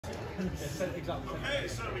Okay,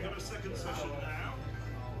 so we have a second session now.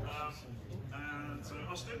 And so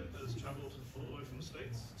Austin has travelled all the way from the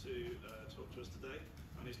States to talk to us today.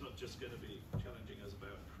 And he's not just going to be challenging us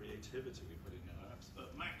about creativity we put in our apps,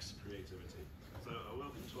 but max creativity. So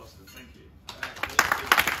welcome to Austin. Thank you.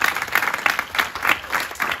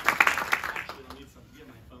 Actually, I need something. Get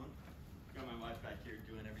my phone. Got my wife back here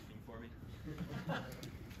doing everything for me.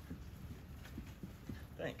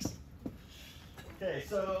 Thanks. Okay,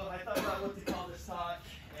 so I thought about what to call this talk,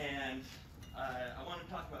 and I want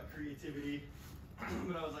to talk about creativity,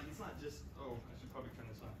 but I was like, it's not just, oh, I should probably turn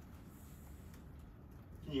this on.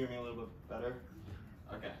 Can you hear me a little bit better?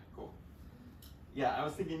 Okay, cool. Yeah, I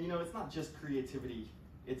was thinking, it's not just creativity,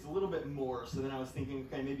 it's a little bit more. So then I was thinking,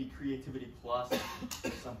 okay, maybe creativity plus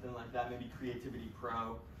or something like that, maybe creativity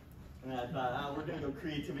pro. And I thought, we're gonna go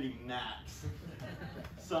creativity max.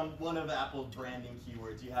 One of Apple's branding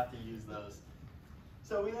keywords, you have to use those.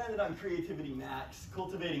 So we landed on creativity max,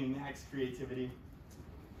 cultivating max creativity.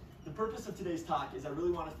 The purpose of today's talk is I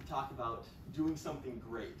really want us to talk about doing something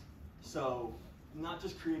great. So not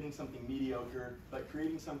just creating something mediocre, but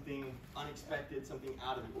creating something unexpected, something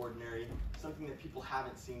out of the ordinary, something that people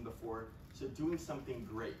haven't seen before. So doing something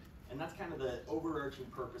great. And that's kind of the overarching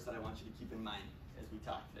purpose that I want you to keep in mind as we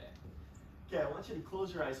talk today. Okay, I want you to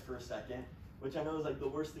close your eyes for a second, which I know is like the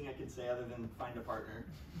worst thing I could say other than find a partner.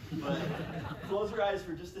 But close your eyes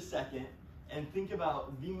for just a second and think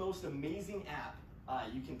about the most amazing app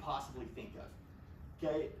you can possibly think of.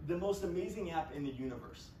 Okay, the most amazing app in the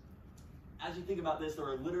universe. As you think about this, there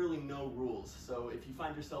are literally no rules. So if you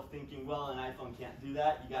find yourself thinking, well, an iPhone can't do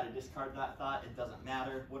that, you got to discard that thought. It doesn't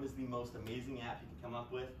matter. What is the most amazing app you can come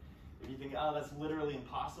up with? If you think, oh, that's literally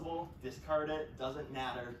impossible, discard it, doesn't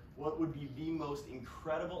matter. What would be the most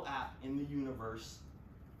incredible app in the universe?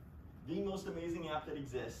 The most amazing app that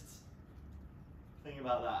exists? Think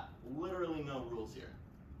about that. Literally no rules here.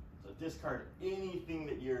 So discard anything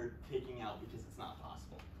that you're taking out because it's not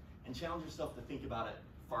possible. And challenge yourself to think about it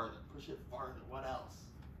farther. Push it farther. What else?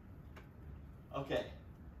 Okay,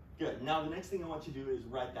 good. Now the next thing I want you to do is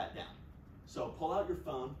write that down. So pull out your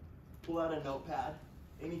phone, pull out a notepad,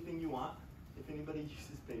 anything you want, if anybody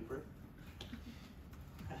uses paper,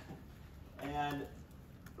 and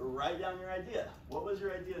write down your idea. What was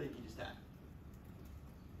your idea that you just had?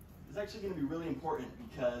 It's actually going to be really important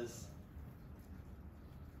because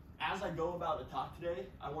as I go about the talk today,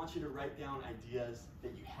 I want you to write down ideas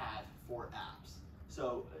that you have for apps.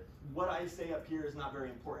 So what I say up here is not very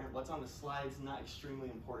important. What's on the slides is not extremely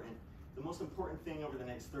important. The most important thing over the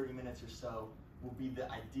next 30 minutes or so will be the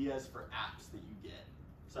ideas for apps that you get.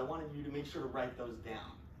 So I wanted you to make sure to write those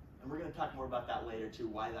down. And we're going to talk more about that later too,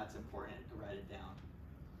 why that's important to write it down.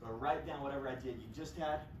 But write down whatever idea you just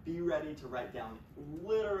had. Be ready to write down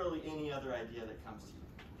literally any other idea that comes to you.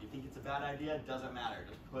 If you think it's a bad idea, it doesn't matter.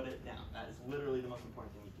 Just put it down. That is literally the most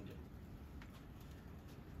important thing you can do.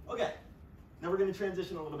 Okay, now we're going to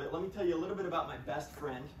transition a little bit. Let me tell you a little bit about my best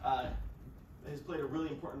friend. Has played a really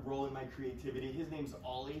important role in my creativity. His name's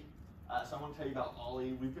Ollie. So I want to tell you about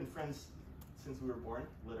Ollie. We've been friends since we were born,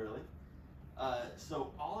 literally.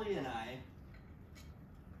 So Ollie and I,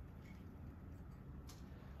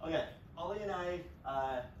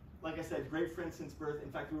 like I said, great friends since birth.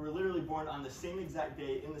 In fact, we were literally born on the same exact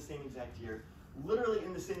day, in the same exact year, literally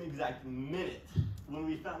in the same exact minute. When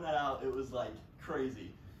we found that out, it was like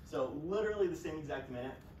crazy. So literally the same exact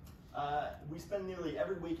minute. We spend nearly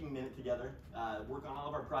every waking minute together, work on all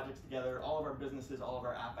of our projects together, all of our businesses, all of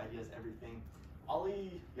our app ideas, everything.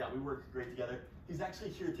 Ollie, yeah, we work great together. He's actually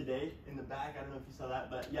here today in the back. I don't know if you saw that,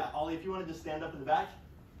 but yeah, Ollie, if you want to just stand up in the back.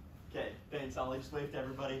 Okay, thanks, Ollie. Just wave to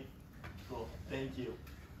everybody. Cool, thank you.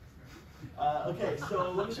 Okay,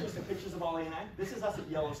 so let me show you some pictures of Ollie and I. This is us at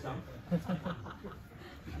Yellowstone. If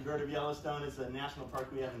you've heard of Yellowstone, it's a national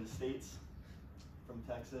park we have in the States, from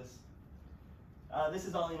Texas. This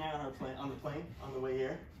is Ollie and I on the plane on the way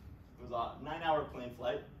here. It was a 9-hour plane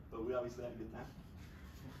flight, but we obviously had a good time.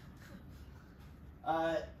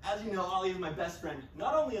 As you know, Ollie is my best friend.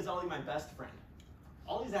 Not only is Ollie my best friend,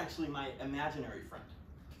 Ollie's actually my imaginary friend.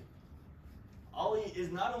 Ollie is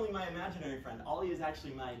not only my imaginary friend, Ollie is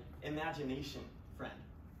actually my imagination friend.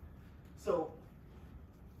 So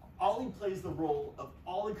Ollie plays the role of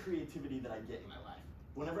all the creativity that I get in my life.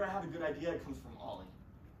 Whenever I have a good idea, it comes from Ollie.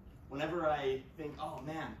 Whenever I think, oh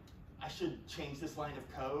man, I should change this line of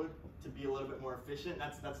code to be a little bit more efficient,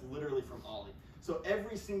 that's literally from Ollie. So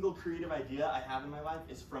every single creative idea I have in my life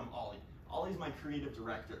is from Ollie. Ollie's my creative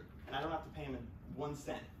director, and I don't have to pay him 1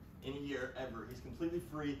 cent in a year ever. He's completely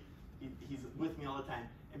free. He's with me all the time.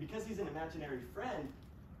 And because he's an imaginary friend,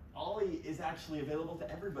 Ollie is actually available to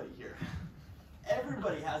everybody here.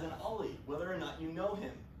 Everybody has an Ollie, whether or not you know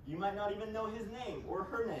him. You might not even know his name or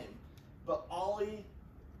her name, but Ollie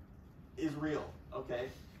is real, okay?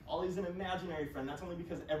 Ollie's an imaginary friend. That's only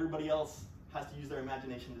because everybody else has to use their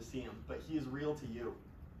imagination to see him, but he is real to you.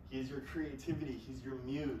 He is your creativity. He's your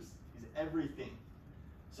muse. He's everything.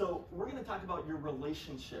 So we're going to talk about your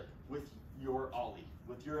relationship with your Ollie,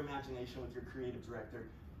 with your imagination, with your creative director,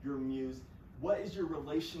 your muse. What is your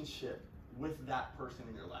relationship with that person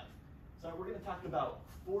in your life? So we're going to talk about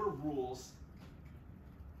 4 rules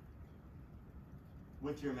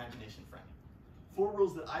with your imagination friend. 4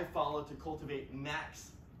 rules that I follow to cultivate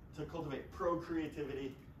max, to cultivate pro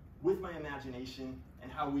creativity with my imagination,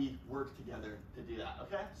 and how we work together to do that,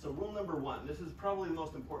 okay? So rule number 1, this is probably the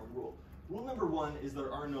most important rule. Rule number 1 is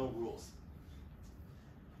there are no rules.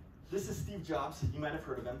 This is Steve Jobs. You might have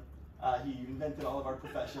heard of him. He invented all of our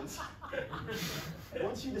professions.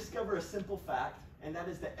 Once you discover a simple fact, and that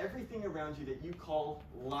is that everything around you that you call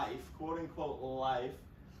life, quote unquote life,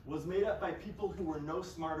 was made up by people who were no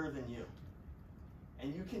smarter than you.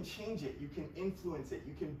 And you can change it, you can influence it,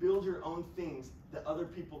 you can build your own things that other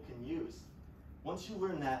people can use. Once you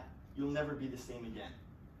learn that, you'll never be the same again.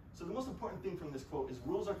 So the most important thing from this quote is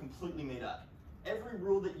rules are completely made up. Every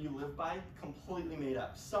rule that you live by, completely made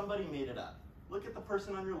up. Somebody made it up. Look at the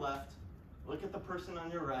person on your left, look at the person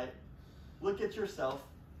on your right, look at yourself.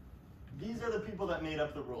 These are the people that made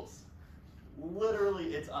up the rules.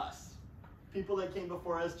 Literally, it's us. People that came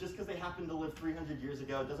before us, just because they happened to live 300 years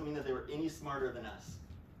ago, doesn't mean that they were any smarter than us.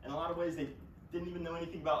 In a lot of ways, they didn't even know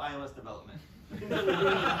anything about iOS development. The things that we're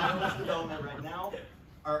doing in iOS development right now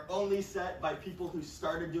are only set by people who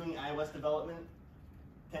started doing iOS development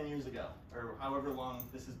 10 years ago, or however long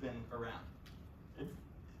this has been around. It's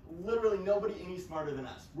literally nobody any smarter than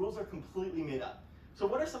us. Rules are completely made up. So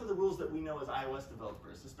what are some of the rules that we know as iOS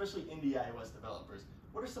developers, especially indie iOS developers?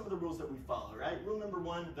 What are some of the rules that we follow, right? Rule number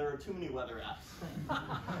 1, there are too many weather apps.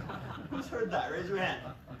 Who's heard that? Raise your hand.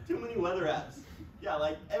 Too many weather apps. Yeah,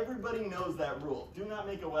 like everybody knows that rule. Do not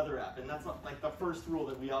make a weather app. And that's not like the first rule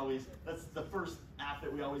that we always, that's the first app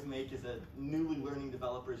that we always make as a newly learning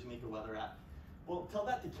developers, you make a weather app. Well, tell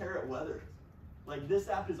that to Carrot Weather. Like this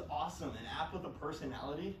app is awesome. An app with a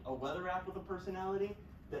personality, a weather app with a personality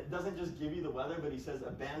that doesn't just give you the weather, but he says,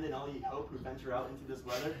 abandon all ye hope who venture out into this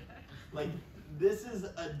weather. Like, this is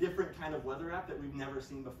a different kind of weather app that we've never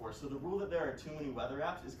seen before. So the rule that there are too many weather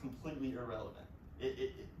apps is completely irrelevant.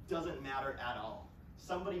 It doesn't matter at all.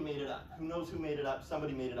 Somebody made it up. Who knows who made it up?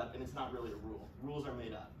 Somebody made it up, and it's not really a rule. Rules are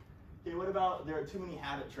made up. Okay, what about there are too many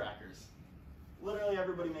habit trackers? Literally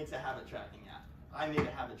everybody makes a habit tracking app. I made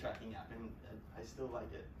a habit tracking app, and I still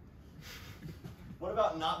like it. What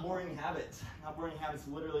about Not Boring Habits? Not Boring Habits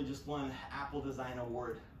literally just won Apple Design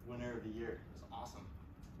Award winner of the year. It was awesome.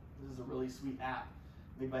 This is a really sweet app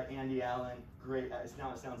made by Andy Allen. Great.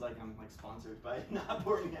 Now it sounds like I'm like sponsored by Not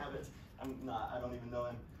Boring Habits. I'm not. I don't even know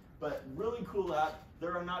him. But really cool app.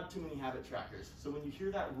 There are not too many habit trackers. So when you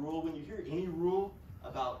hear that rule, when you hear any rule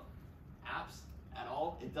about apps at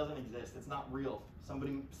all, it doesn't exist. It's not real.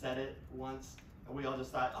 Somebody said it once, and we all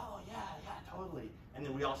just thought, oh yeah, totally. And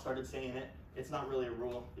then we all started saying it. It's not really a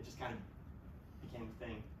rule. It just kind of became a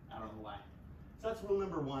thing. I don't know why. So that's rule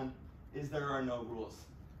number 1, is there are no rules.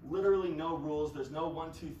 Literally no rules. There's no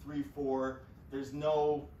 1, 2, 3, 4. There's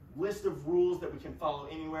no list of rules that we can follow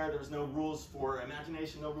anywhere. There's no rules for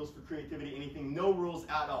imagination, no rules for creativity, anything. No rules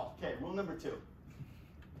at all. Okay, rule number 2.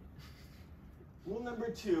 Rule number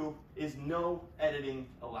 2 is no editing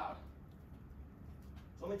allowed.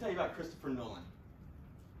 So let me tell you about Christopher Nolan.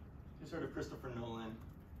 Who's heard of Christopher Nolan?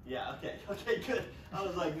 Yeah, okay, good. I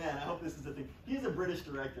was like, man, I hope this is a thing. He's a British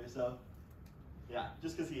director, so yeah,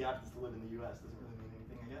 just because he happens to live in the US doesn't really mean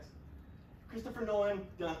anything, I guess. Christopher Nolan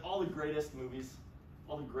done all the greatest movies,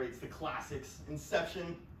 all the greats, the classics,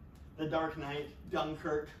 Inception, The Dark Knight,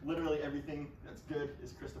 Dunkirk, literally everything that's good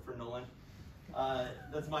is Christopher Nolan.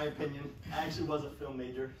 That's my opinion. I actually was a film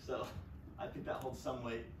major, so I think that holds some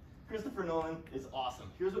weight. Christopher Nolan is awesome.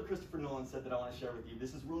 Here's what Christopher Nolan said that I want to share with you.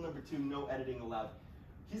 This is rule number 2, no editing allowed.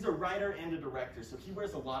 He's a writer and a director, so he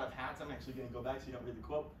wears a lot of hats. I'm actually going to go back so you don't read the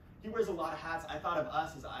quote. He wears a lot of hats. I thought of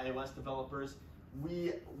us as iOS developers.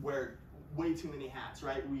 We wear way too many hats,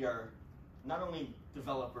 right? We are not only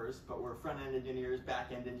developers, but we're front-end engineers,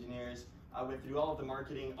 back-end engineers. I went through all of the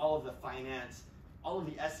marketing, all of the finance, all of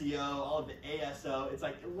the SEO, all of the ASO. It's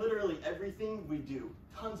like literally everything we do,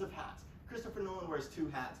 tons of hats. Christopher Nolan wears 2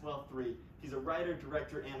 hats, well 3. He's a writer,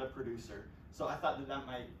 director, and a producer. So I thought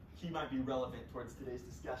that he might be relevant towards today's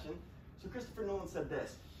discussion. So Christopher Nolan said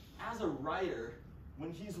this, as a writer,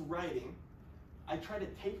 when he's writing, I try to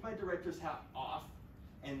take my director's hat off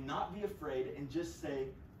and not be afraid and just say,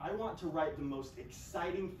 I want to write the most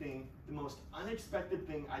exciting thing, the most unexpected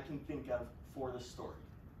thing I can think of for the story.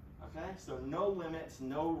 Okay? So no limits,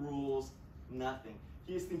 no rules, nothing.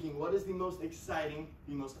 He is thinking, what is the most exciting,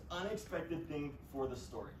 the most unexpected thing for the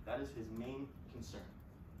story? That is his main concern.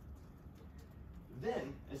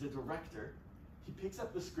 Then, as a director, he picks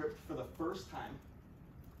up the script for the first time,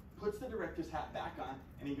 puts the director's hat back on,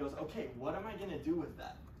 and he goes, okay, what am I going to do with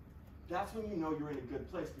that? That's when you know you're in a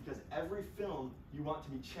good place, because every film, you want to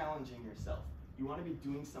be challenging yourself. You want to be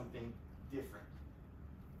doing something different.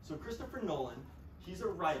 So Christopher Nolan, he's a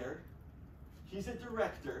writer, he's a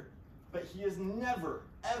director, but he is never,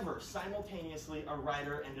 ever simultaneously a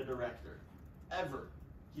writer and a director. Ever.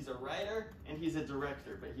 He's a writer and he's a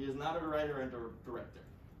director, but he is not a writer and a director.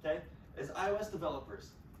 Okay? As iOS developers,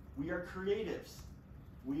 we are creatives.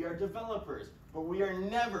 We are developers, but we are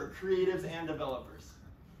never creatives and developers.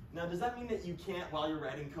 Now, does that mean that you can't, while you're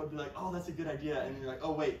writing code, be like, oh, that's a good idea, and you're like,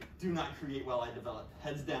 oh, wait, do not create while I develop.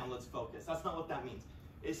 Heads down, let's focus. That's not what that means.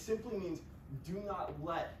 It simply means do not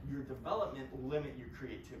let your development limit your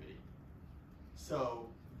creativity. So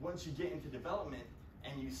once you get into development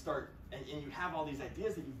and you start, and you have all these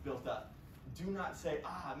ideas that you've built up, do not say,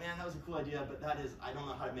 ah, man, that was a cool idea, but that is, I don't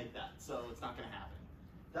know how to make that, so it's not going to happen.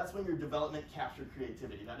 That's when your development captured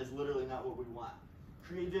creativity. That is literally not what we want.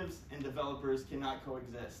 Creatives and developers cannot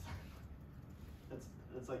coexist.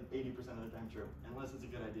 That's like 80% of the time true, unless it's a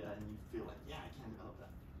good idea and you feel like, yeah, I can develop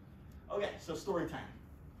that. Okay, so story time.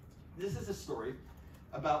 This is a story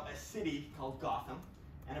about a city called Gotham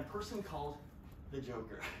and a person called the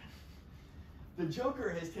Joker. The Joker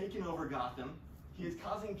has taken over Gotham. He is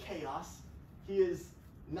causing chaos. He is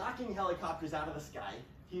knocking helicopters out of the sky.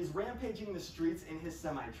 He is rampaging the streets in his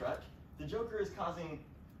semi-truck. The Joker is causing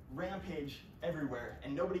rampage everywhere,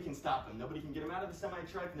 and nobody can stop him. Nobody can get him out of the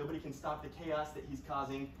semi-truck. Nobody can stop the chaos that he's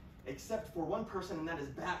causing, except for one person, and that is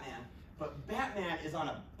Batman. But Batman is on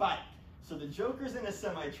a bike. So the Joker's in a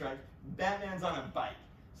semi-truck, Batman's on a bike.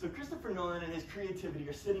 So Christopher Nolan and his creativity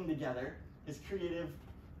are sitting together. His creative,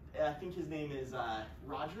 I think his name is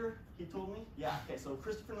Roger, he told me? Yeah, okay, so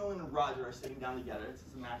Christopher Nolan and Roger are sitting down together. It's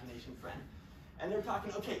his imagination friend. And they're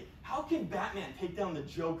talking, okay, how can Batman take down the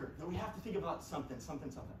Joker? No, we have to think about something.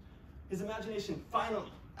 His imagination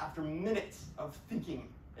finally, after minutes of thinking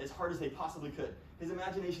as hard as they possibly could, his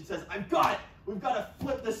imagination says, I've got it! We've got to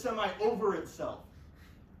flip the semi over itself.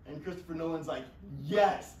 And Christopher Nolan's like,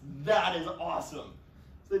 yes, that is awesome.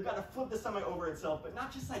 So they've got to flip the semi over itself, but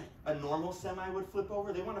not just like a normal semi would flip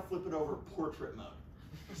over. They want to flip it over portrait mode.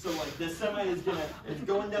 So like the semi is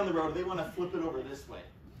going down the road. They want to flip it over this way.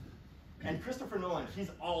 And Christopher Nolan,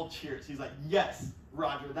 he's all cheers. He's like, yes,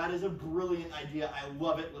 Roger, that is a brilliant idea. I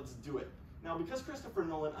love it. Let's do it. Now, because Christopher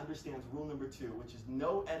Nolan understands rule number 2, which is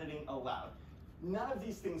no editing allowed, none of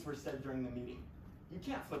these things were said during the meeting. You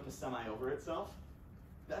can't flip a semi over itself.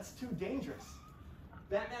 That's too dangerous.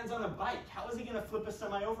 Batman's on a bike. How is he going to flip a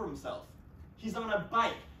semi over himself? He's on a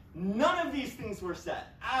bike. None of these things were said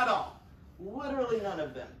at all. Literally none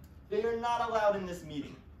of them. They are not allowed in this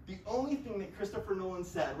meeting. The only thing that Christopher Nolan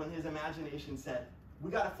said when his imagination said,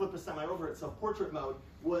 we got to flip a semi over itself, portrait mode,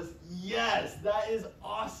 was, yes, that is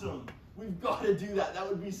awesome. We've got to do that. That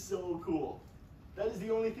would be so cool. That is the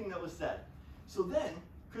only thing that was said. So then,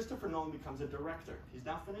 Christopher Nolan becomes a director. He's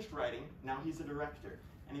now finished writing. Now he's a director.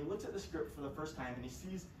 And he looks at the script for the first time and he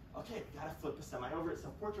sees, okay, we got to flip a semi over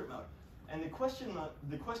itself, portrait mode. And the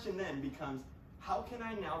question then becomes, how can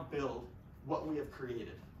I now build what we have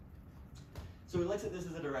created? So he looks at this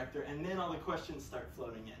as a director, and then all the questions start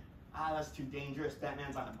floating in. Ah, that's too dangerous.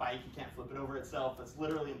 Batman's on a bike. He can't flip it over itself. That's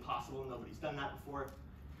literally impossible. Nobody's done that before.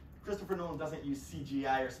 Christopher Nolan doesn't use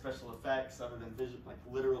CGI or special effects other than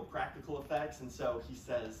literal practical effects, and so he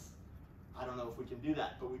says, I don't know if we can do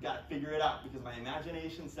that, but we got to figure it out because my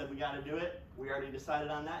imagination said we got to do it. We already decided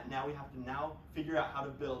on that. Now we have to figure out how to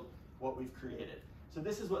build what we've created. So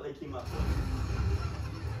this is what they came up with.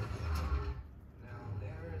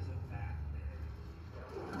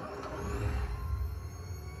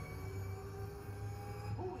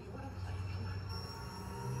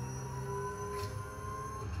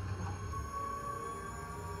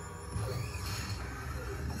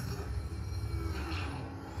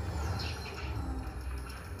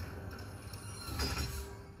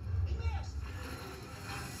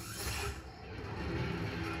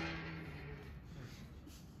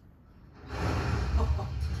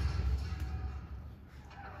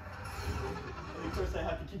 I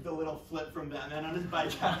have to keep the little flip from Batman on his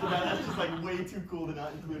bike after that. That's just like way too cool to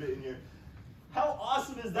not include it in here. How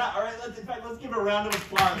awesome is that? All right, let's give a round of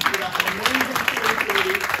applause for that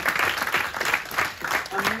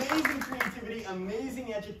amazing creativity,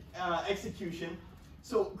 amazing execution.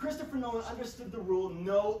 So Christopher Nolan understood the rule,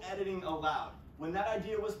 no editing allowed. When that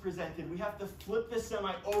idea was presented, we have to flip the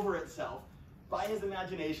semi over itself by his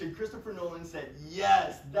imagination. Christopher Nolan said,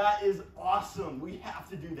 yes, that is awesome. We have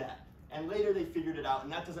to do that. And later they figured it out,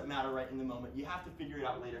 and that doesn't matter right in the moment. You have to figure it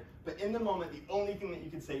out later. But in the moment, the only thing that you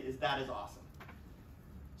can say is that is awesome.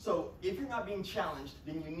 So if you're not being challenged,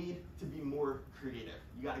 then you need to be more creative.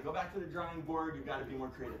 You got to go back to the drawing board. You've got to be more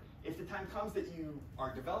creative. If the time comes that you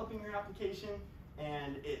are developing your application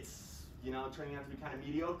and it's turning out to be kind of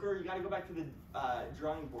mediocre, you got to go back to the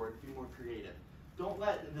drawing board, be more creative. Don't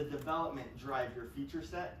let the development drive your feature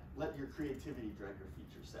set. Let your creativity drive your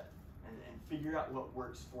feature set, and figure out what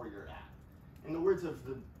works for your app. In the words of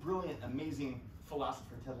the brilliant, amazing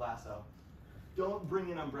philosopher Ted Lasso, don't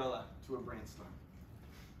bring an umbrella to a brainstorm.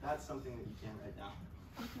 That's something that you can write down.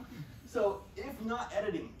 So if not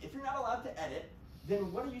editing, if you're not allowed to edit,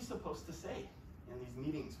 then what are you supposed to say in these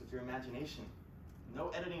meetings with your imagination? No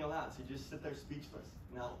editing allowed, so you just sit there speechless.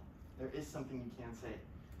 No, there is something you can say.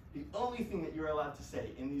 The only thing that you're allowed to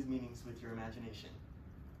say in these meetings with your imagination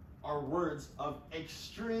are words of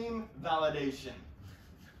extreme validation.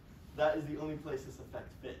 That is the only place this effect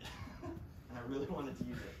fit. And I really wanted to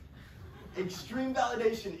use it. Extreme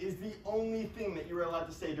validation is the only thing that you're allowed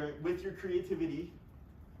to say with your creativity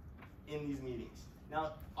in these meetings.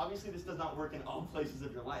 Now, obviously this does not work in all places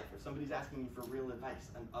of your life. If somebody's asking you for real advice,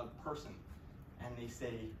 a person, and they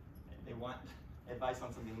say they want advice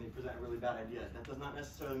on something and they present a really bad idea, that does not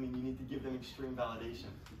necessarily mean you need to give them extreme validation.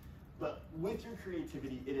 But with your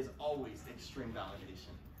creativity, it is always extreme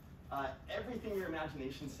validation. Everything your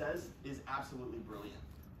imagination says is absolutely brilliant.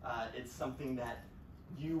 It's something that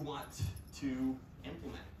you want to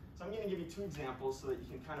implement. So I'm going to give you two examples so that you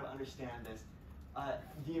can kind of understand this.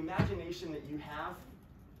 The imagination that you have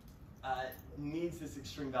needs this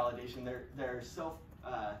extreme validation. Their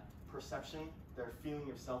self-perception, their feeling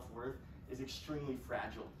of self-worth is extremely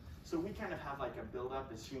fragile. So we kind of have like a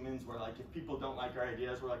build-up as humans where like if people don't like our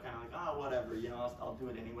ideas, we're like kind of like, oh, whatever, I'll do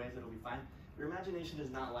it anyways, it'll be fine. Your imagination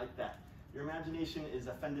is not like that. Your imagination is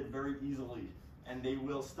offended very easily, and they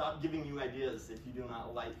will stop giving you ideas if you do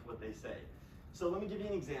not like what they say. So let me give you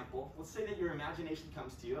an example. Let's say that your imagination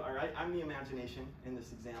comes to you, all right? I'm the imagination in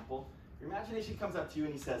this example. Your imagination comes up to you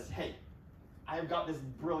and he says, hey, I have got this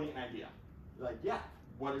brilliant idea. You're like, yeah,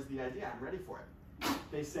 what is the idea? I'm ready for it.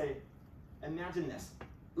 They say, imagine this,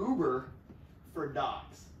 Uber for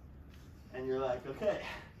dogs. And you're like, okay,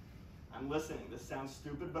 I'm listening. This sounds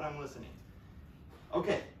stupid, but I'm listening.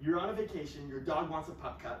 Okay, you're on a vacation, your dog wants a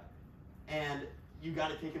pup cup, and you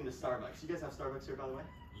gotta take him to Starbucks. You guys have Starbucks here, by the way?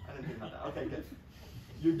 I didn't think about that. Okay, good.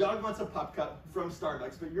 Your dog wants a pup cup from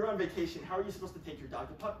Starbucks, but you're on vacation. How are you supposed to take your dog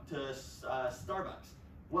to Starbucks?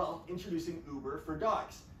 Well, introducing Uber for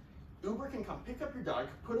dogs. Uber can come pick up your dog,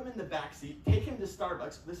 put him in the back seat, take him to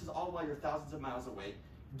Starbucks. This is all while you're thousands of miles away.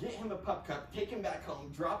 Get him a pup cup, take him back home,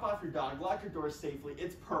 drop off your dog, lock your doors safely.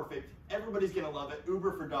 It's perfect. Everybody's gonna love it.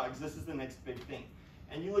 Uber for dogs, this is the next big thing.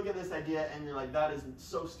 And you look at this idea and you're like, that is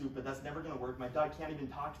so stupid. That's never gonna work. My dog can't even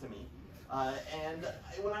talk to me. And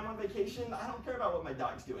when I'm on vacation, I don't care about what my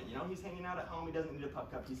dog's doing. He's hanging out at home. He doesn't need a pup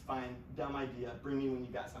cup. He's fine. Dumb idea. Bring me when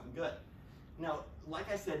you got something good. Now, like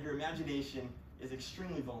I said, your imagination is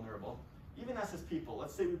extremely vulnerable. Even us as people,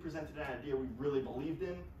 let's say we presented an idea we really believed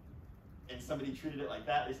in, and somebody treated it like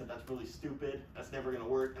that. They said, that's really stupid. That's never going to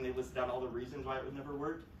work. And they listed out all the reasons why it would never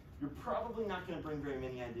work. You're probably not going to bring very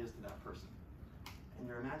many ideas to that person. And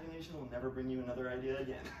your imagination will never bring you another idea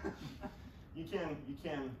again. You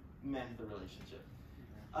can mend the relationship.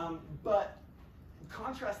 But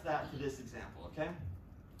contrast that to this example, okay?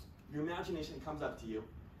 Your imagination comes up to you.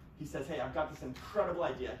 He says, hey, I've got this incredible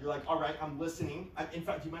idea. You're like, all right, I'm listening. In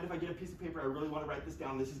fact, do you mind if I get a piece of paper? I really want to write this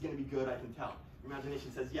down. This is going to be good, I can tell. Your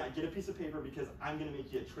imagination says, yeah, get a piece of paper because I'm going to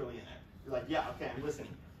make you a trillionaire. You're like, yeah, okay, I'm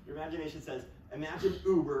listening. Your imagination says, imagine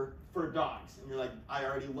Uber for dogs. And you're like, I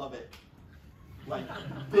already love it. Like,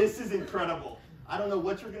 this is incredible. I don't know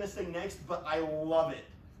what you're going to say next, but I love it.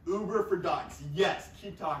 Uber for dogs. Yes,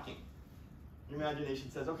 keep talking. Your imagination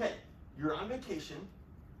says, okay, you're on vacation.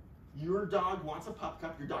 Your dog wants a pup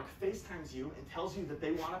cup. Your dog FaceTimes you and tells you that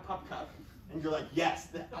they want a pup cup. And you're like, yes,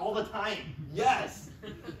 all the time. Yes.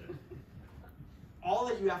 All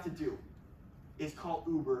that you have to do is call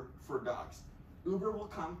Uber for dogs. Uber will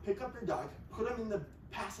come, pick up your dog, put him in the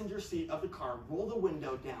passenger seat of the car, roll the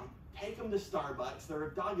window down, take him to Starbucks. Their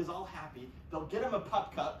dog is all happy. They'll get him a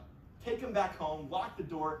pup cup, take him back home, lock the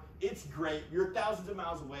door. It's great. You're thousands of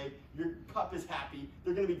miles away. Your pup is happy.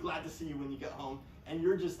 They're going to be glad to see you when you get home. And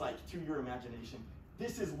you're just like, to your imagination,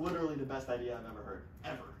 this is literally the best idea I've ever heard,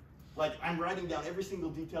 ever. Like, I'm writing down every single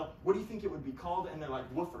detail. What do you think it would be called? And they're like,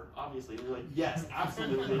 woofer, obviously. And you're like, yes,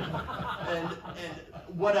 absolutely. and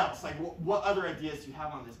what else? Like, what other ideas do you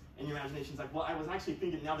have on this? And your imagination's like, well, I was actually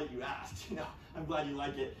thinking, now that you asked, I'm glad you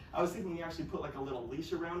like it. I was thinking we actually put like a little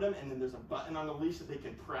leash around them, and then there's a button on the leash that they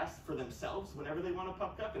can press for themselves whenever they want to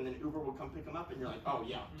pup up, and then Uber will come pick them up, and you're like, oh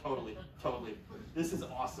yeah, totally, totally. This is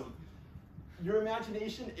awesome. Your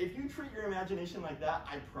imagination, if you treat your imagination like that,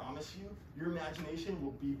 I promise you, your imagination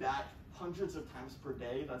will be back hundreds of times per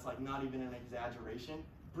day. That's like not even an exaggeration,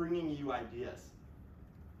 bringing you ideas.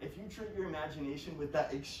 If you treat your imagination with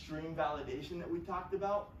that extreme validation that we talked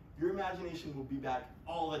about, your imagination will be back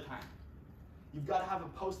all the time. You've got to have a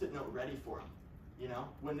Post-it note ready for them.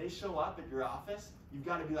 When they show up at your office, you've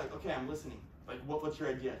got to be like, okay, I'm listening. Like, what's your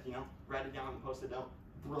idea? Write it down on the Post-it note.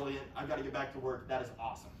 Brilliant. I've got to get back to work. That is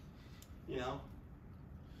awesome. The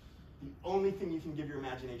only thing you can give your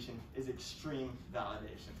imagination is extreme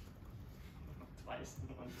validation. Twice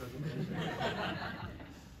in one presentation.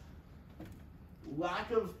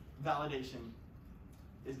 Lack of validation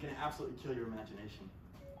is going to absolutely kill your imagination.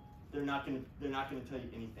 They're not going to tell you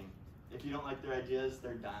anything. If you don't like their ideas,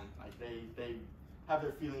 they're done. Like they have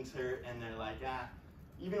their feelings hurt, and they're like,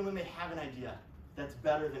 even when they have an idea that's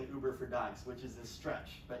better than Uber for dogs, which is a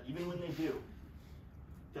stretch, but even when they do,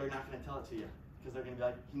 they're not going to tell it to you, because they're going to be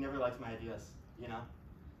like, he never likes my ideas,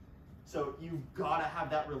 So you've got to have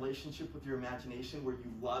that relationship with your imagination where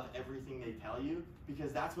you love everything they tell you,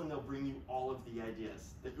 because that's when they'll bring you all of the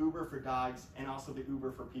ideas. The Uber for dogs, and also the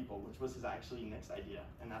Uber for people, which was his actually next idea,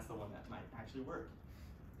 and that's the one that might actually work.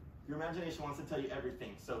 Your imagination wants to tell you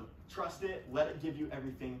everything, so trust it, let it give you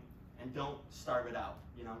everything, and don't starve it out.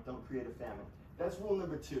 Don't create a famine. That's rule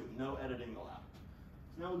number 2, no editing allowed.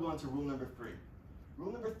 So now we'll go on to rule number 3.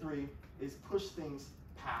 Rule number 3 is push things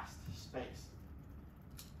past space.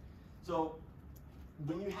 So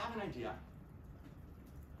when you have an idea,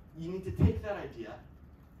 you need to take that idea,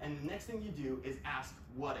 and the next thing you do is ask,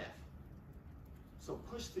 what if? So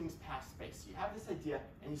push things past space. You have this idea,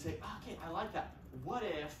 and you say, okay, I like that. What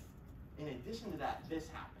if, in addition to that, this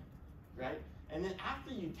happened, right? And then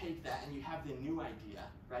after you take that and you have the new idea,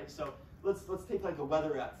 right? So let's take like a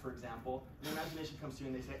weather app, for example. Your imagination comes to you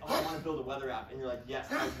and they say, oh, I want to build a weather app. And you're like, yes,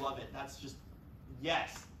 I love it. That's just,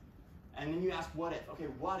 yes. And then you ask, what if? Okay,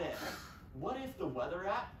 what if? What if the weather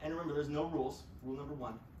app, and remember, there's no rules, rule number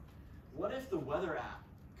 1. What if the weather app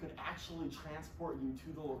could actually transport you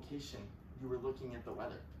to the location you were looking at the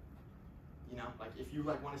weather? Like if you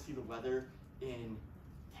want to see the weather in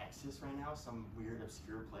Texas right now, some weird,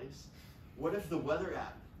 obscure place, what if the weather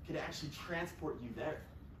app could actually transport you there?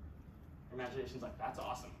 Your imagination's like, that's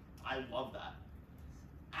awesome. I love that.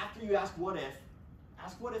 After you ask what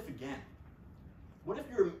if again. What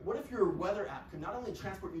if your weather app could not only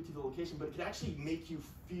transport you to the location, but it could actually make you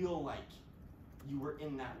feel like you were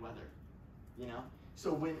in that weather?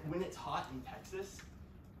 So when it's hot in Texas,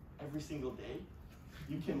 every single day,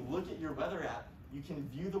 you can look at your weather app, you can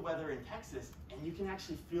view the weather in Texas, and you can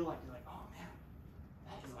actually feel like, you're like, oh man,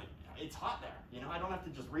 that is like, it's hot there. I don't have to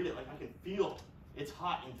just read it, like I can feel it's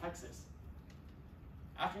hot in Texas.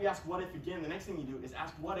 After you ask what if again, the next thing you do is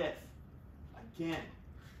ask what if again.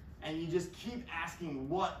 And you just keep asking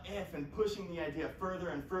what if and pushing the idea further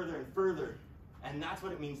and further and further. And that's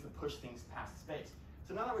what it means to push things past space.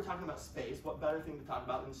 So now that we're talking about space, what better thing to talk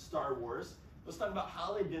about than Star Wars? Let's talk about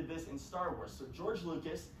how they did this in Star Wars. So George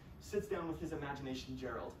Lucas sits down with his imagination,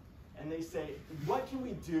 Gerald, and they say, what can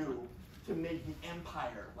we do to make the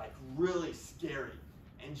Empire like really scary?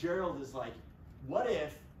 And Gerald is like, what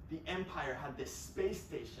if the Empire had this space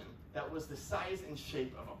station that was the size and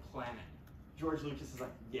shape of a planet? George Lucas is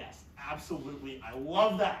like, yes, absolutely, I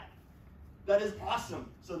love that. That is awesome.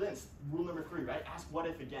 So then, rule number 3, right? Ask what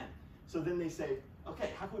if again. So then they say,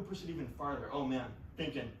 okay, how can we push it even farther? Oh man,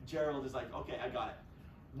 thinking. Gerald is like, okay, I got it.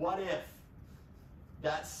 What if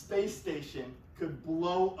that space station could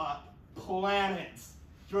blow up planets?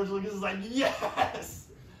 George Lucas is like, yes,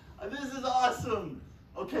 this is awesome.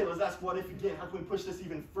 Okay, let's ask what if again. How can we push this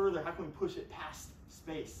even further? How can we push it past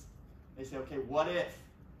space? They say, okay, what if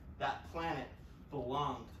that planet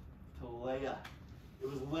belonged to Leia? It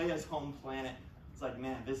was Leia's home planet. It's like,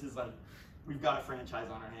 man, this is like, we've got a franchise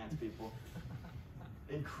on our hands, people.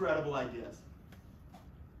 Incredible ideas.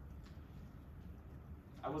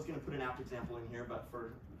 I was going to put an app example in here, but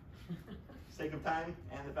for sake of time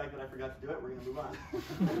and the fact that I forgot to do it, we're going to move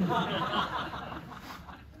on.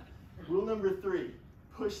 Rule number 3,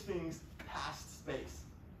 push things past space.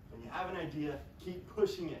 When you have an idea, keep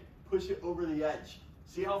pushing it. Push it over the edge.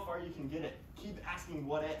 See how far you can get it. Keep asking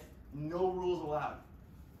what if. No rules allowed.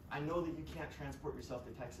 I know that you can't transport yourself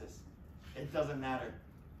to Texas. It doesn't matter.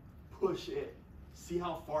 push it. See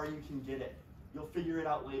how far you can get it. You'll figure it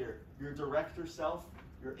out later. Your director self,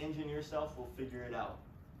 your engineer self will figure it out.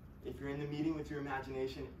 If you're in the meeting with your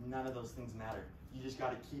imagination, none of those things matter. You just got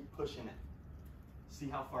to keep pushing it. See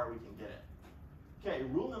how far we can get it. Okay,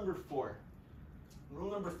 rule number 4.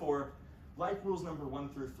 Rule number 4, like rules number 1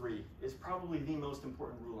 through 3, is probably the most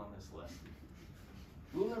important rule on this list.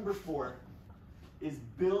 Rule number 4 is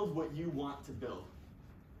build what you want to build.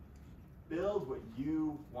 Build what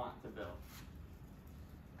you want to build.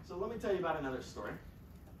 So let me tell you about another story.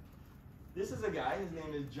 This is a guy, his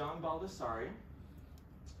name is John Baldessari.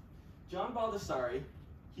 John Baldessari,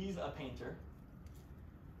 he's a painter.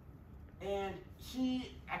 And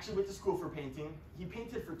he actually went to school for painting. He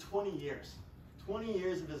painted for 20 years. 20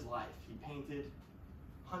 years of his life, he painted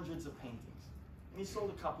hundreds of paintings. And he sold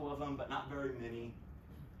a couple of them, but not very many.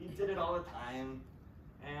 He did it all the time,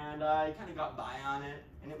 and he kind of got by on it,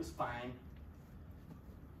 and it was fine.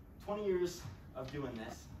 20 years of doing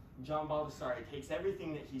this, John Baldessari takes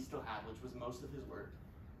everything that he still had, which was most of his work,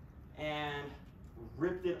 and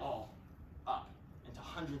ripped it all up into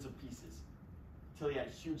hundreds of pieces until he had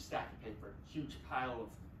a huge stack of paper, huge pile of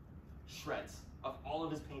shreds of all of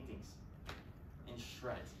his paintings in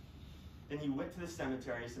shreds. Then he went to the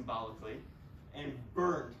cemetery symbolically and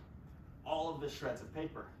burned all of the shreds of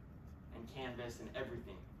paper and canvas and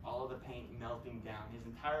everything, all of the paint melting down, his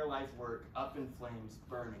entire life work up in flames,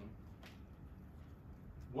 burning.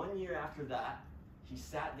 1 year after that, he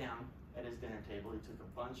sat down at his dinner table, he took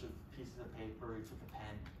a bunch of pieces of paper, he took a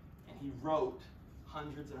pen, and he wrote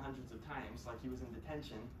hundreds and hundreds of times, like he was in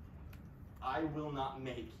detention, I will not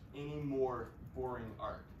make any more boring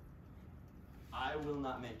art. I will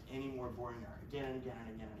not make any more boring art, again and again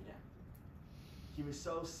and again and again. He was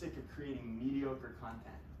so sick of creating mediocre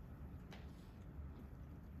content.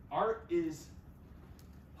 Art is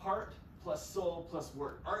heart plus soul plus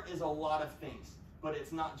work. Art is a lot of things, but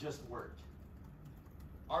it's not just work.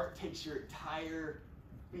 Art takes your entire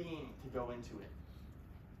being to go into it.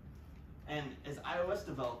 And as iOS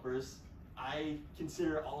developers, I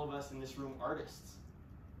consider all of us in this room artists.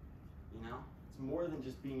 You know? It's more than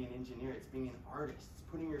just being an engineer, it's being an artist. It's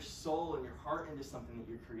putting your soul and your heart into something that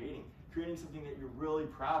you're creating something that you're really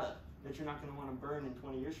proud of, that you're not going to want to burn in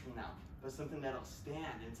 20 years from now, but something that'll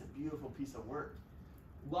stand, and it's a beautiful piece of work.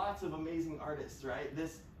 Lots of amazing artists, right?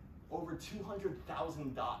 This over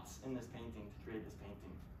 200,000 dots in this painting to create this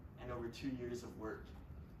painting, and over 2 years of work.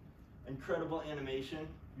 Incredible animation.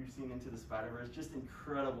 You've seen Into the Spider-Verse, just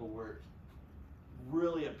incredible work.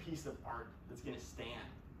 Really a piece of art that's going to stand.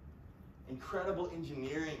 Incredible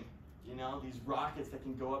engineering, you know, these rockets that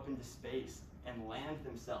can go up into space and land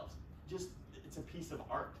themselves. Just, it's a piece of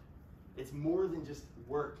art. It's more than just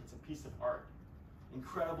work, it's a piece of art.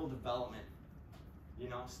 Incredible development, you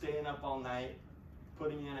know, staying up all night,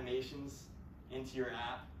 putting animations into your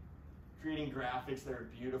app, creating graphics that are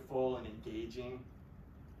beautiful and engaging.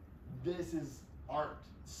 This is art.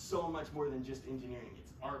 It's so much more than just engineering,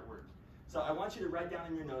 it's artwork. So I want you to write down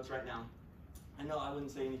in your notes right now. I know I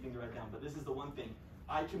wouldn't say anything to write down, but this is the one thing.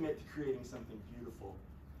 I commit to creating something beautiful.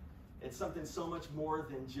 It's something so much more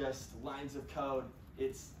than just lines of code.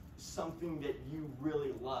 It's something that you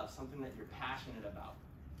really love, something that you're passionate about,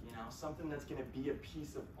 you know, something that's going to be a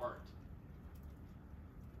piece of art.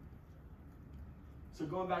 So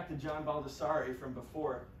going back to John Baldessari from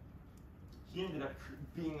before, he ended up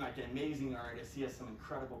being like an amazing artist. He has some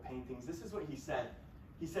incredible paintings. This is what he said.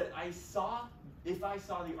 He said, if I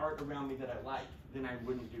saw the art around me that I like, then I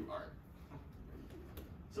wouldn't do art.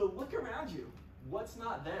 So look around you. What's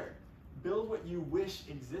not there? Build what you wish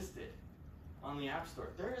existed on the App Store.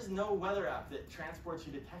 There is no weather app that transports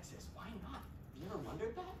you to Texas. Why not? Have you ever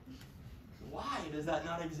wondered that? Why does that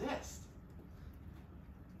not exist?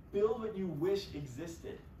 Build what you wish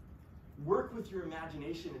existed. Work with your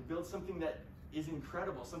imagination and build something that is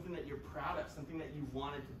incredible, something that you're proud of, something that you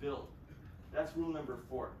wanted to build. That's rule number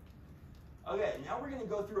 4. Okay, now we're going to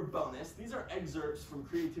go through a bonus. These are excerpts from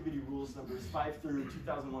Creativity Rules numbers 5 through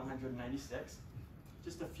 2196.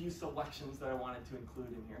 Just a few selections that I wanted to include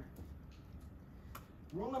in here.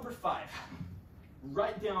 Rule number 5,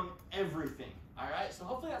 write down everything. All right, so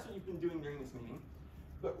hopefully that's what you've been doing during this meeting.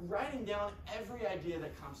 But writing down every idea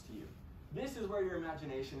that comes to you. This is where your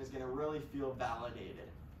imagination is going to really feel validated,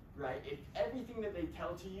 right? If everything that they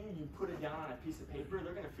tell to you, you put it down on a piece of paper,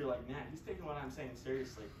 they're going to feel like, man, he's taking what I'm saying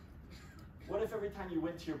seriously. What if every time you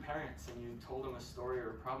went to your parents and you told them a story or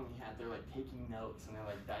a problem you had, they're like taking notes and they're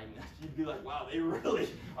like diagnosing? You'd be like, wow, they really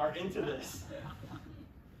are into this.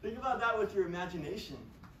 Think about that with your imagination.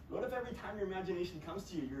 What if every time your imagination comes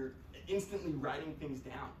to you, you're instantly writing things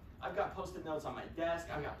down? I've got Post-it notes on my desk.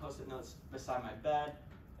 I've got Post-it notes beside my bed.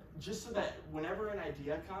 just so that whenever an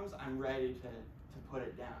idea comes, I'm ready to put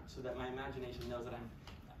it down, so that my imagination knows that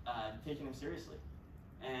I'm taking him seriously.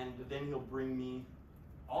 And then he'll bring me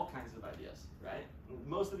all kinds of ideas, right?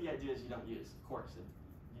 Most of the ideas you don't use, of course.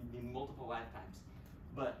 You need multiple lifetimes.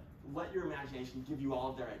 But let your imagination give you all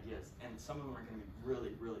of their ideas, and some of them are going to be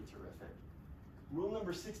really, really terrific. Rule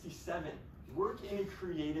number 67, work in a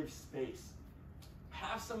creative space.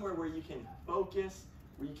 Have somewhere where you can focus,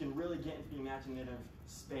 where you can really get into the imaginative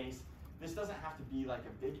space. This doesn't have to be like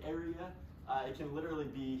a big area. It can literally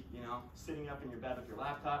be, you know, sitting up in your bed with your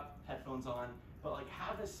laptop, headphones on, but like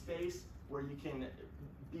have a space where you can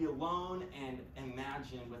be alone and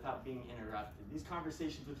imagine without being interrupted. These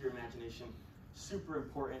conversations with your imagination, super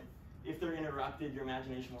important. If they're interrupted, your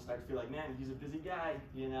imagination will start to feel like, man, he's a busy guy,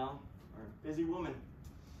 you know, or busy woman.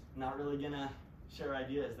 Not really gonna share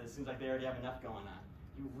ideas. It seems like they already have enough going on.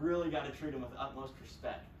 You really gotta treat them with utmost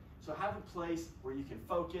respect. So have a place where you can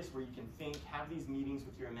focus, where you can think, have these meetings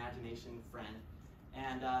with your imagination friend,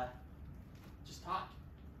 and just talk.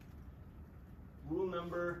 Rule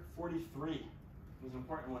number 43 is an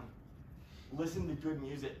important one. Listen to good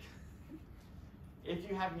music. If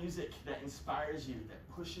you have music that inspires you, that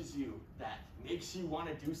pushes you, that makes you want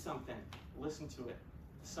to do something, listen to it.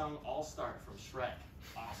 The song All-Star from Shrek.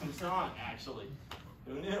 Awesome song, actually.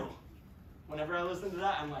 Who knew? Whenever I listen to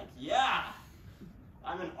that, I'm like, yeah!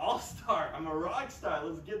 I'm an all-star, I'm a rock star,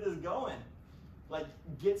 let's get this going. Like,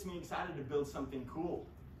 gets me excited to build something cool.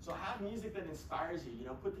 So have music that inspires you, you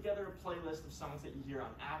know, put together a playlist of songs that you hear on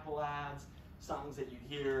Apple ads, songs that you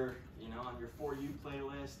hear, you know, on your For You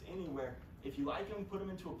playlist, anywhere. If you like them, put them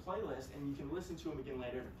into a playlist, and you can listen to them again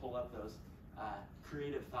later to pull up those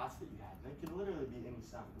creative thoughts that you had. And it can literally be any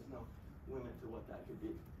song, there's no limit to what that could be.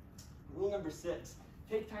 Rule number 6,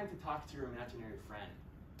 take time to talk to your imaginary friend.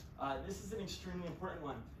 This is an extremely important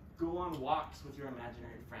one. Go on walks with your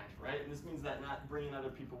imaginary friend, right? And this means that not bringing other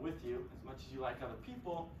people with you. As much as you like other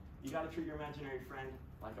people, you got to treat your imaginary friend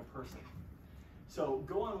like a person. So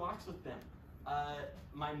go on walks with them.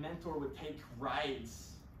 My mentor would take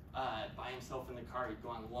rides by himself in the car. He'd go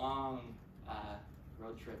on long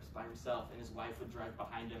road trips by himself, and his wife would drive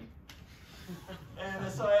behind him.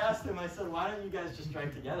 And so I asked him, I said, why don't you guys just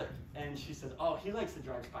drive together? And she said, oh, he likes to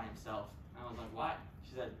drive by himself. And I was like, why?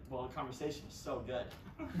 She said, well, the conversation is so good.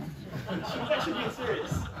 She was actually being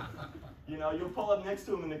serious. You know, you'll pull up next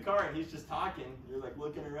to him in the car and he's just talking. You're like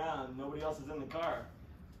looking around, nobody else is in the car.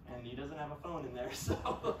 And he doesn't have a phone in there,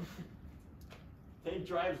 so take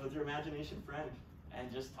drives with your imagination friend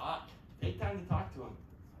and just talk. Take time to talk to him.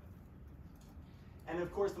 And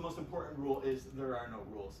of course, the most important rule is there are no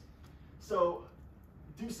rules. So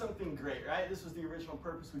do something great, right? This was the original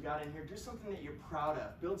purpose we got in here. Do something that you're proud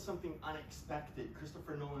of. Build something unexpected.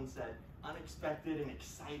 Christopher Nolan said, unexpected and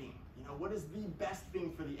exciting. You know, what is the best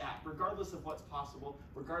thing for the app? Regardless of what's possible,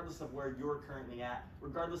 regardless of where you're currently at,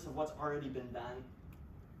 regardless of what's already been done,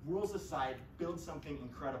 rules aside, build something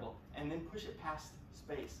incredible and then push it past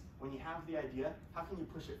space. When you have the idea, how can you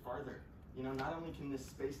push it farther? You know, not only can this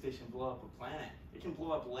space station blow up a planet, it can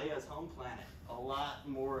blow up Leia's home planet. A lot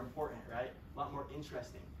more important, right? A lot more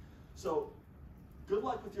interesting. So, good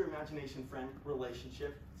luck with your imagination friend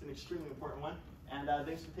relationship. It's an extremely important one. And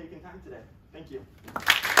thanks for taking time today. Thank you.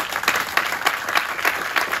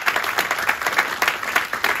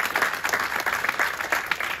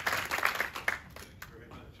 Very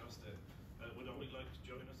much, Austin. Would Ollie like to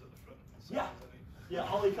join us at the front? Yeah. Yeah,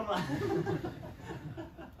 Ollie, come on.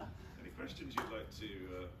 Any questions you'd like to,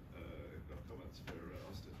 comments for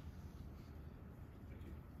Austin? Thank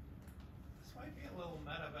you. This might be a little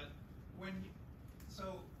meta, but when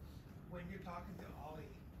you're talking to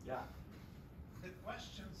Ollie, Yeah. the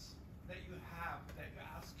questions that you have that you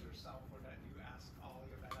ask yourself or that you ask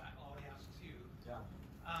Ollie or that Ollie asks you, Yeah.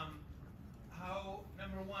 how,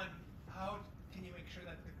 number one, how can you make sure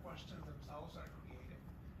that the questions themselves are creative?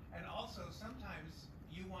 And also, sometimes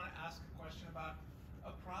you want to ask a question about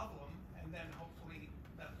a problem, and then hopefully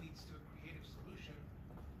that leads to a creative solution.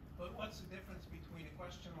 But what's the difference between a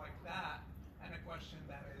question like that and a question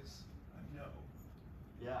that is a no?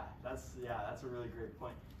 Yeah, that's a really great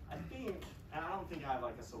point. I think, and I don't think I have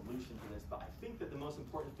like a solution to this, but I think that the most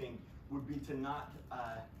important thing would be to not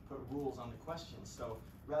put rules on the questions. So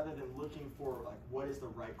rather than looking for like what is the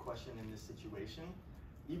right question in this situation,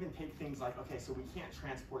 even take things like, okay, so we can't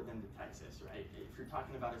transport them to Texas, right? If you're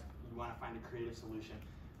talking about it, you want to find a creative solution.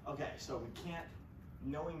 Okay, so we can't,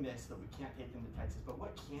 knowing this, that we can't take them to Texas, but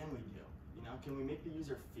what can we do? You know, can we make the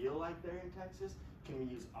user feel like they're in Texas? Can we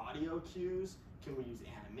use audio cues? Can we use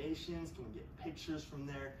animations? Can we get pictures from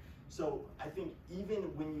there? So I think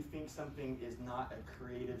even when you think something is not a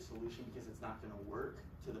creative solution because it's not going to work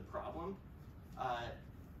to the problem,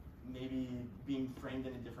 maybe being framed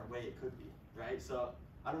in a different way it could be, right? So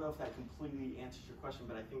I don't know if that completely answers your question,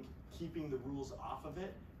 but I think keeping the rules off of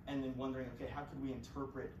it and then wondering, okay, how could we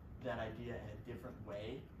interpret that idea in a different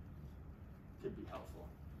way could be helpful.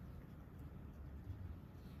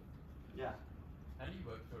 Yeah. How do you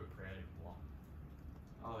vote through a creative block?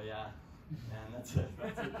 Oh yeah, man, that's a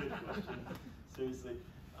good question. Seriously,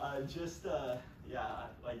 yeah,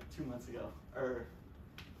 like 2 months ago, or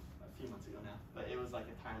a few months ago now. But it was like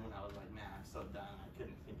a time when I was like, man, I'm so done. I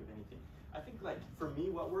couldn't think of anything. I think like for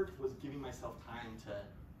me, what worked was giving myself time to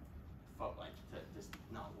just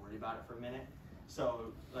not worry about it for a minute.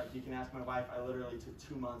 So like you can ask my wife. I literally took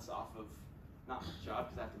 2 months off of. Not my job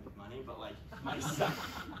because I have to make money, but like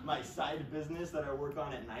my side business that I work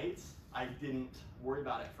on at nights, I didn't worry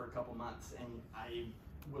about it for a couple months, and I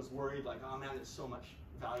was worried like, oh man, there's so much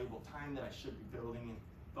valuable time that I should be building and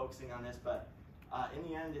focusing on this. But in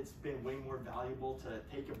the end, it's been way more valuable to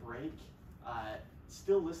take a break,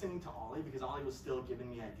 still listening to Ollie because Ollie was still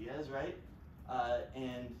giving me ideas, right?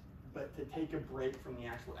 But to take a break from the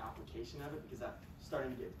actual application of it because that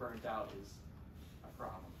starting to get burnt out is a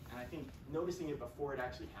problem. And I think noticing it before it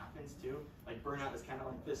actually happens too, like burnout is kind of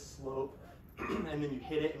like this slope, and then you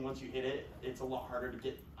hit it, and once you hit it, it's a lot harder to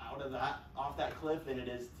get off that cliff than it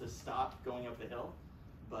is to stop going up the hill.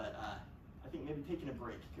 But I think maybe taking a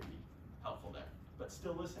break could be helpful there, but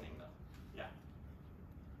still listening though. Yeah.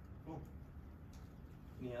 Cool.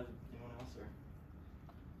 Anyone else or?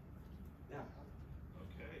 Yeah.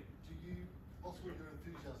 Okay. Do you, what's with your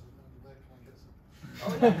enthusiasm and where can I get some?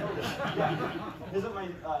 Oh yeah, totally. Yeah. Visit my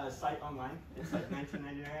site online. It's like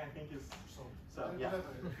 $19.99, I think is. So yeah.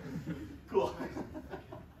 Cool.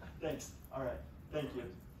 Thanks. All right. Thank you.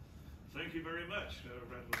 Thank you very much. A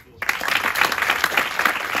round of applause.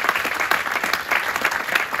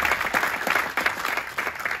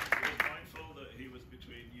 He was mindful that he was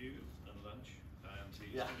between you and lunch, and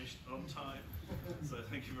he finished on time. So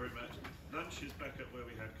thank you very much. Lunch is back up where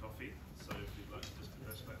we had coffee, so if you'd like to just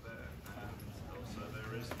press back there. And also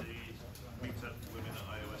there is the Meetup Women at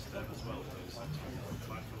iOS dev as well. So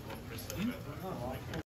mindful of what Chris said about that. Thank you.